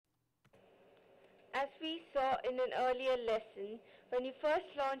As we saw in an earlier lesson, when you first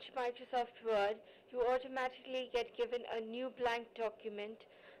launch Microsoft Word, you automatically get given a new blank document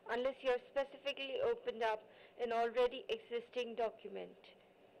unless you have specifically opened up an already existing document.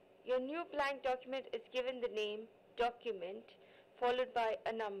 Your new blank document is given the name document followed by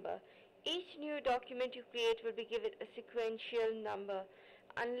a number. Each new document you create will be given a sequential number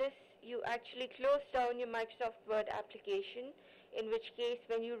unless you actually close down your Microsoft Word application, in which case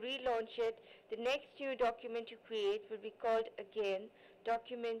when you relaunch it, the next new document you create will be called again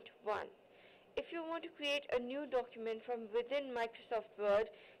document 1. If you want to create a new document from within Microsoft Word,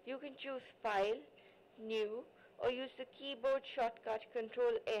 you can choose File, New, or use the keyboard shortcut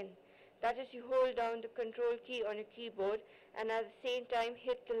Control N. That is, you hold down the Control key on your keyboard and at the same time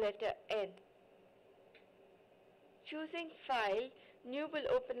hit the letter N. Choosing File, New will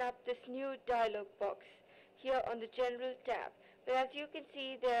open up this new dialog box here on the General tab. But as you can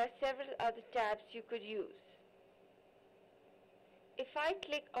see, there are several other tabs you could use. If I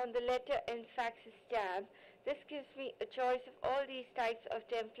click on the Letter and Faxes tab, this gives me a choice of all these types of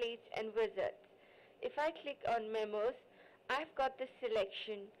templates and wizards. If I click on Memos, I've got this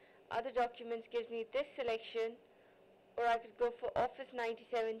selection. Other documents gives me this selection, or I could go for Office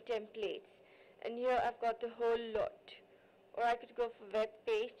 97 templates, and here I've got the whole lot. Or I could go for Web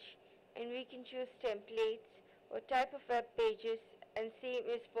Page, and we can choose templates or type of web pages, and same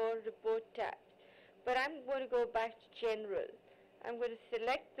is for Report tabs. But I'm going to go back to General. I'm going to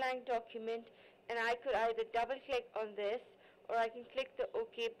select Blank Document, and I could either double click on this or I can click the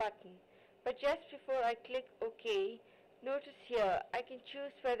OK button. But just before I click OK, notice here I can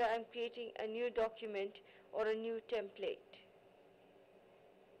choose whether I'm creating a new document or a new template.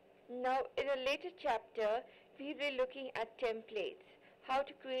 Now in a later chapter, we'll be looking at templates, how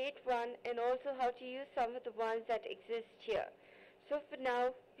to create one, and also how to use some of the ones that exist here. So for now,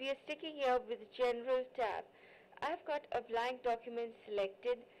 we are sticking here with the General tab. I've got a blank document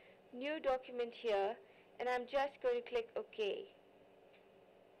selected, new document here, and I'm just going to click OK.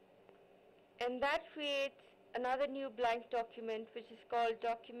 And that creates another new blank document which is called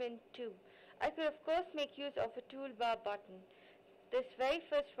document 2. I could of course make use of a toolbar button. This very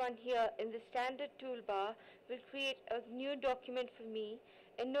first one here in the standard toolbar will create a new document for me,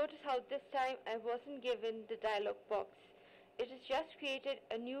 and notice how this time I wasn't given the dialog box. It has just created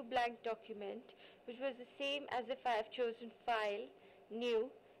a new blank document which was the same as if I have chosen File,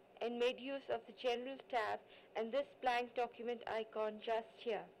 New, and made use of the General tab and this blank document icon just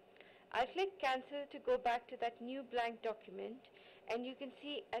here. I'll click Cancel to go back to that new blank document, and you can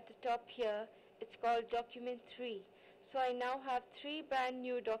see at the top here it's called Document 3. So I now have 3 brand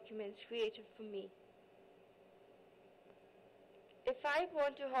new documents created for me. If I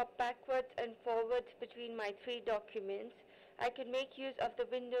want to hop backwards and forwards between my 3 documents, I can make use of the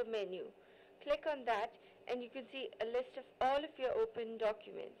window menu. Click on that and you can see a list of all of your open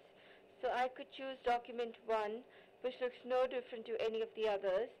documents. So I could choose document 1, which looks no different to any of the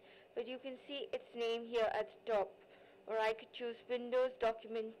others, but you can see its name here at the top. Or I could choose Windows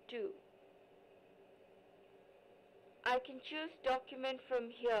Document 2. I can choose document from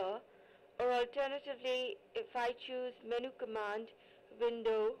here, or alternatively, if I choose menu command,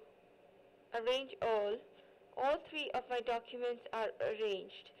 window, arrange all 3 of my documents are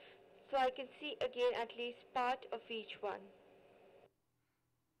arranged. So I can see again at least part of each one.